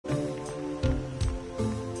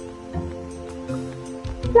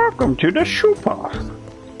Welcome to the Shoe Puff.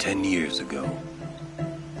 10 years ago,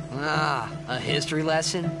 Ah, a history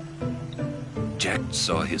lesson? Jecht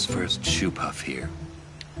saw his first shoe puff here.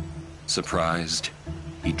 Surprised,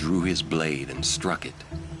 he drew his blade and struck it.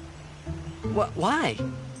 Why?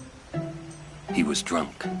 He was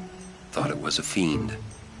drunk, thought it was a fiend.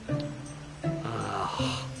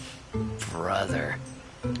 Oh, brother.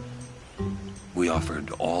 We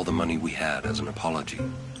offered all the money we had as an apology.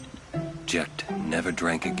 Jecht never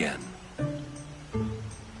drank again.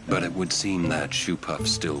 But it would seem that Shoe Puff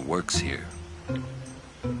still works here.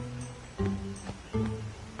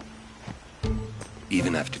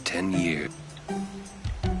 Even after 10 years.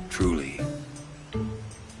 Truly,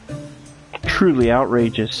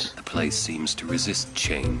 Outrageous. the place seems to resist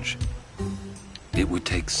change. It would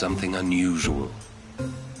take something unusual.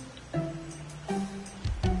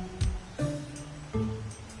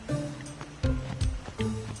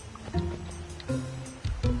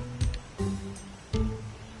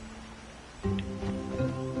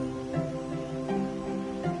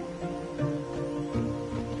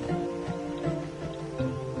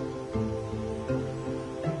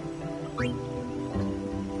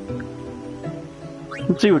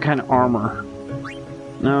 Let's see what kind of armor.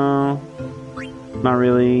 No. Not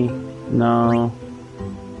really. No.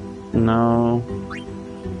 No.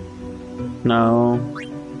 No.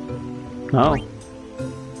 No.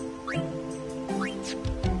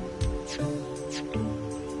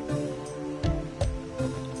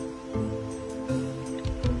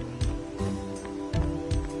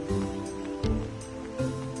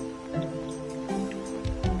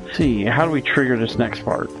 Let's see, how do we trigger this next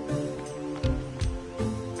part?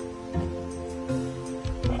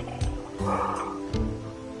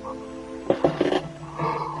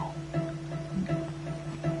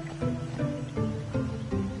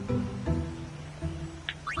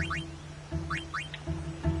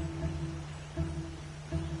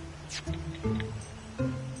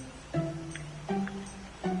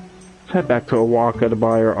 Head back to Awaka to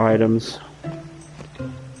buy our items.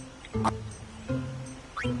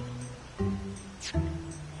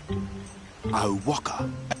 Awaka.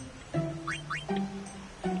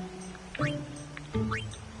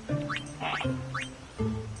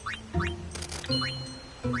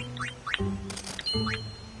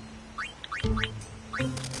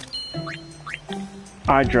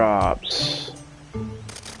 Eye drops.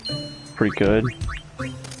 Pretty good.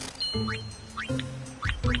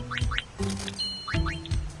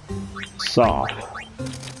 Soft.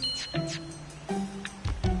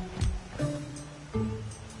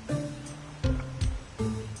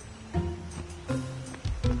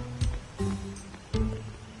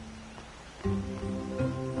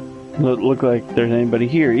 Doesn't look like there's anybody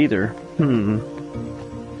here either.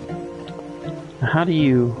 How do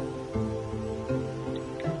you...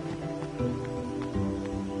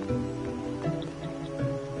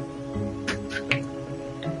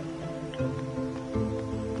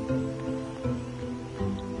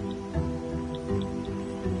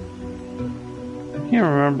 Can't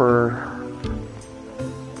remember.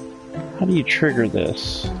 How do you trigger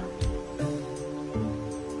this?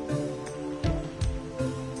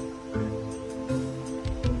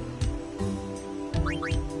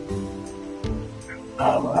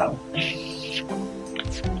 Oh, ouch.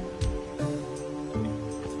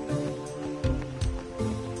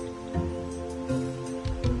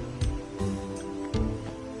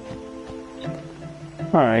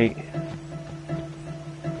 All right.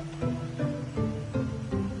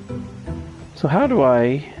 So how do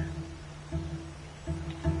I...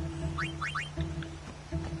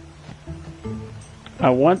 I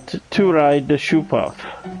want to ride the Shoe Puff.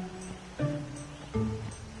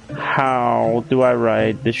 How do I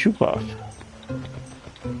ride the Shoe Puff?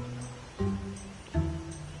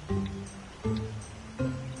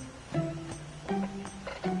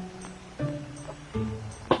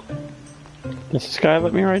 Does this guy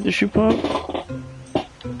let me ride the Shoe Puff?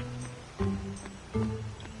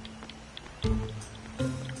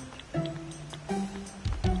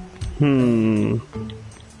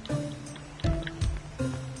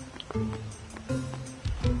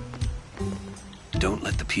 Don't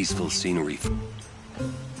let the peaceful scenery...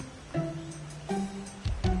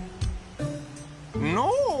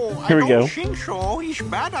 No, Here we I go. don't think so. It's a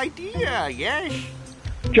bad idea, yes.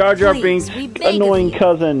 Jar Jar Please, Binks' we beg of annoying you.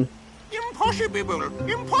 cousin. Impossible.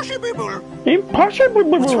 Impossible.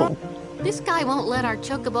 Impossible! This guy won't let our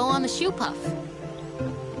chocobo on the shoe puff.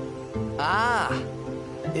 Ah,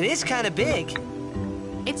 it is kind of big.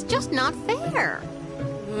 It's just not fair.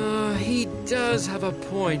 He does have a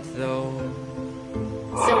point, though.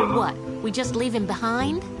 So what? We just leave him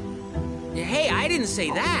behind? Hey, I didn't say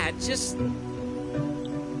that. Just...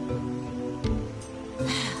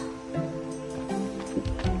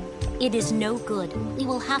 It is no good. We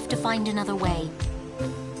will have to find another way.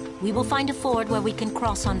 We will find a ford where we can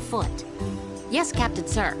cross on foot. Yes, Captain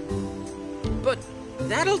Sir. But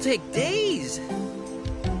that'll take days.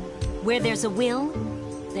 Where there's a will,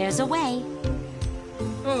 there's a way.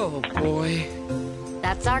 Oh, boy.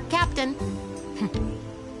 That's our captain.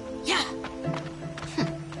 Yeah.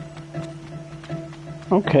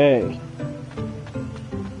 Okay.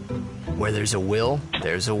 Where there's a will,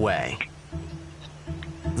 there's a way.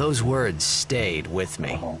 Those words stayed with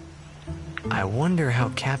me. I wonder how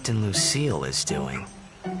Captain Lucille is doing.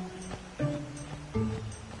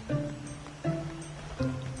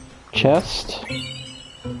 Chest.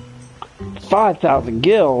 5,000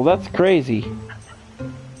 gil. That's crazy.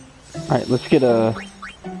 Alright, let's get a...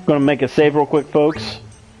 Gonna make a save real quick, folks.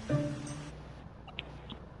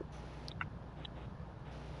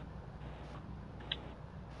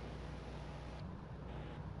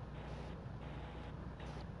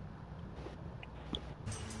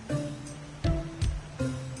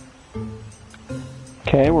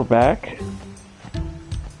 Okay, we're back.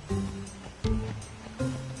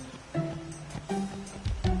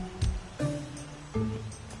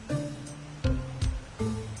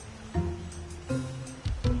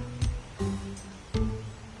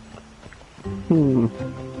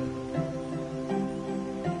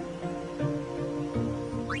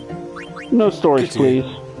 No stories, please.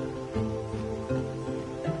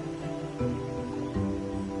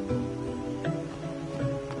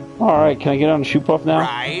 Alright, can I get on the shoe puff now?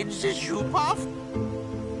 Rides the shoe puff?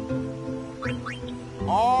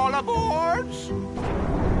 All aboard!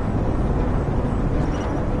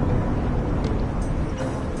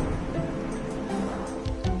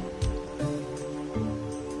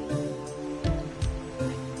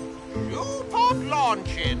 Shoe puff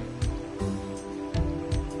launching.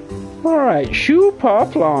 Alright, shoe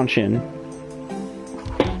puff launching.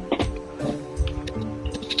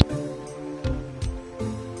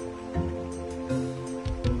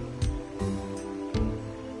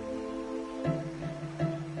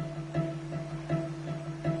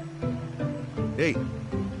 Hey.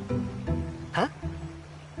 Huh?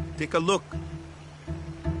 Take a look.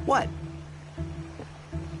 What?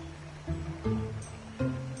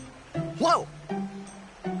 Whoa!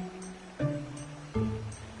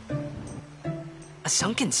 A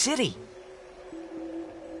sunken city.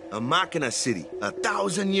 A Machina city,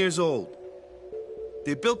 1,000 years old.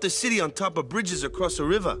 They built the city on top of bridges across a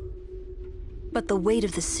river. But the weight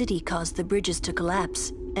of the city caused the bridges to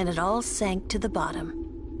collapse, and it all sank to the bottom.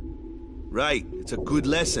 Right, it's a good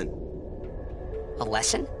lesson. A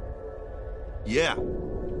lesson? Yeah.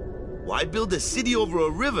 Why build a city over a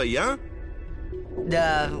river, yeah?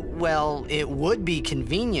 Well, it would be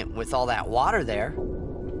convenient with all that water there.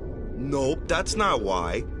 Nope, that's not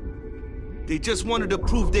why. They just wanted to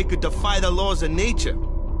prove they could defy the laws of nature.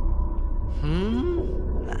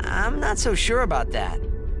 I'm not so sure about that.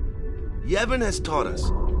 Yevon has taught us.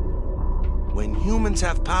 When humans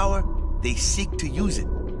have power, they seek to use it.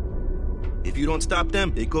 If you don't stop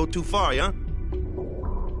them, they go too far, yeah?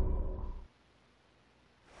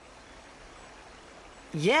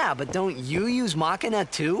 Yeah, but don't you use Machina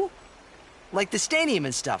too? Like the stadium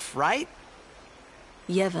and stuff, right?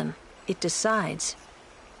 Yevon, it decides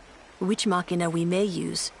which Machina we may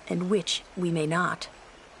use and which we may not.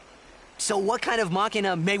 So what kind of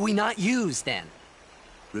Machina may we not use, then?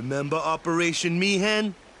 Remember Operation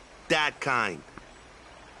Mi'ihen? That kind.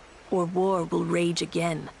 Or war will rage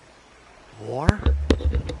again. War?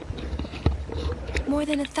 More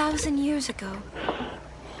than 1,000 years ago,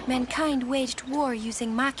 mankind waged war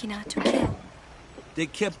using Machina to kill. They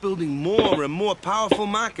kept building more and more powerful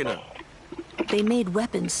Machina. They made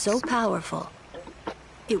weapons so powerful,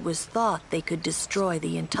 it was thought they could destroy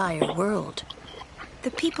the entire world.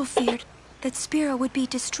 The people feared that Spira would be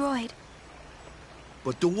destroyed.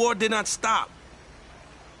 But the war did not stop.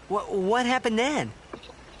 What happened then?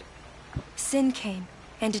 Sin came,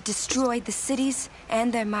 and it destroyed the cities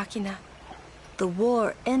and their Machina. The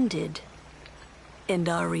war ended, and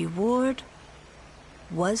our reward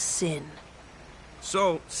was sin.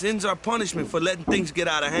 So, sin's our punishment for letting things get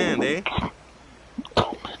out of hand, eh?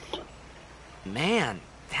 Man,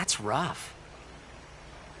 that's rough.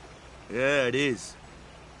 Yeah, it is.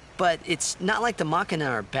 But it's not like the Machina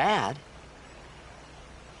are bad.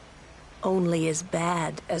 Only as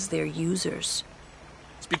bad as their users.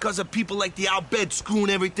 It's because of people like the Al Bhed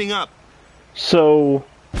screwing everything up. So,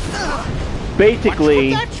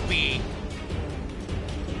 basically, What should that be?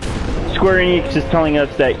 Square Enix is telling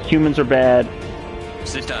us that humans are bad.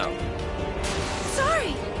 Sit down.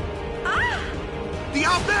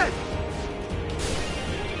 Out there!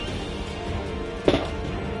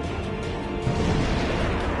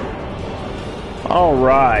 All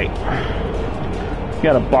right.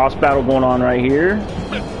 Got a boss battle going on right here.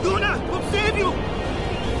 Luna, we'll save you!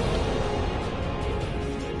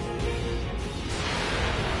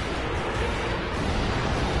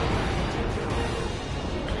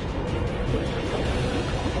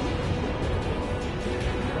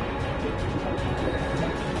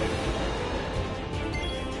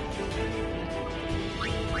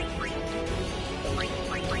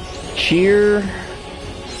 Cheer.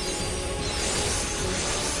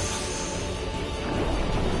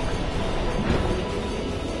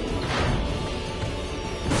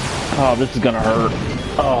 Oh, this is gonna hurt.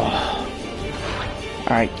 Oh.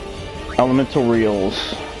 Alright. Elemental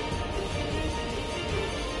reels.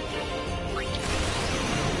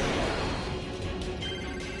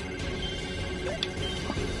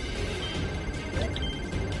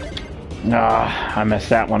 Ah, I messed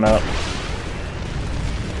that one up.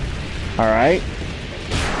 Alright.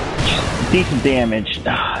 Decent damage.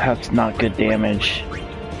 Ah, that's not good damage.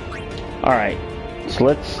 Alright. So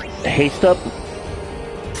let's haste up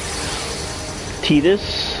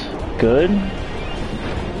Tidus. Good.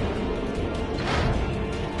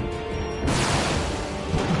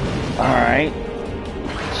 Alright.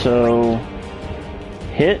 So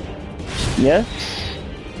hit. Yes.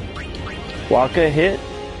 Wakka hit.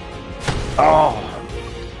 Oh.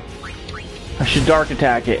 I should dark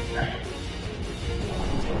attack it.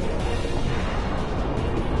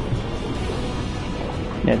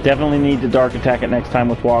 Yeah, definitely need to dark attack it next time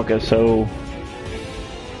with Wakka, so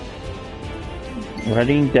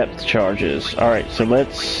readying depth charges. Alright, so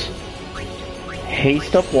let's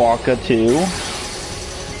haste up Wakka too.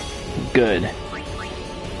 Good.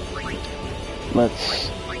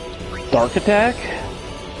 Let's dark attack.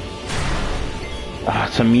 Ah,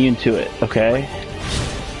 it's immune to it. Okay.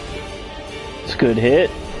 It's a good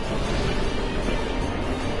hit.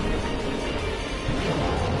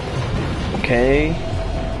 Okay.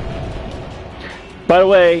 By the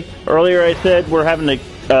way, earlier I said we're having a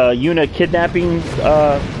Yuna kidnapping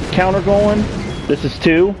counter going. This is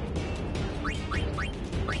 2.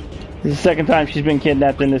 This is the second time she's been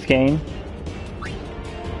kidnapped in this game.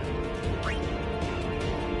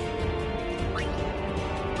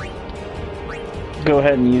 Go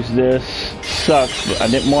ahead and use this. Sucks, but I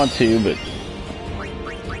didn't want to, but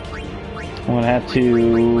I'm gonna have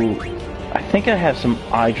to. I think I have some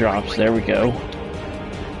eye drops. There we go.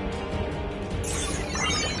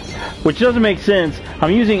 Which doesn't make sense. I'm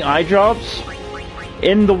using eye drops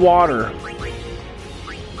in the water.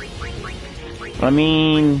 I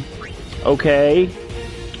mean, okay.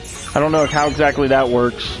 I don't know how exactly that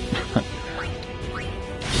works.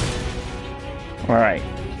 Alright.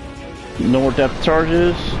 No more depth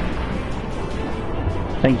charges.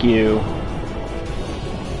 Thank you.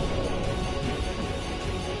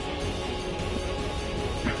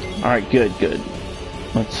 Alright, good, good.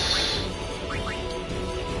 Let's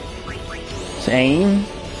aim.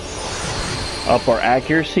 Up our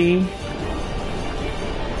accuracy.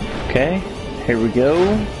 Okay, here we go.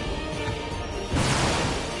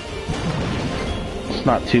 It's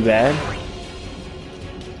not too bad.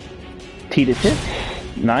 Tidus hit.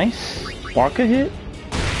 Nice. Wakka hit.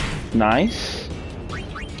 Nice.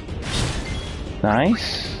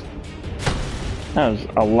 Nice. That was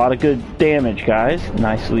a lot of good damage, guys.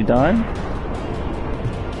 Nicely done.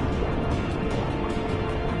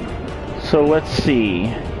 So let's see.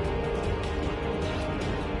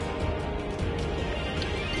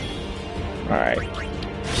 Alright.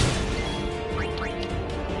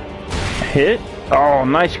 Hit. Oh,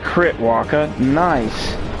 nice crit, Wakka.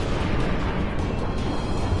 Nice.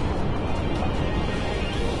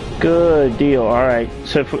 Good deal. Alright.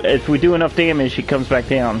 So if we do enough damage, he comes back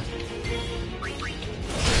down.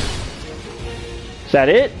 Is that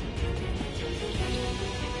it?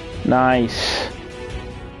 Nice.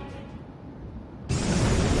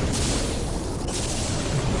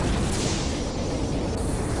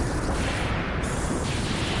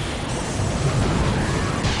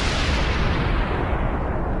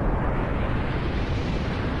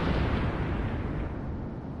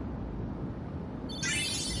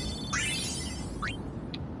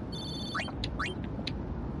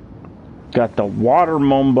 Got the water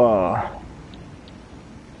Momba.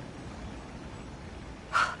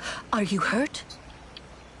 Are you hurt?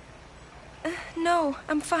 No,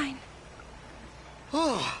 I'm fine.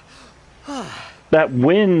 That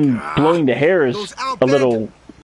wind blowing the hair is a little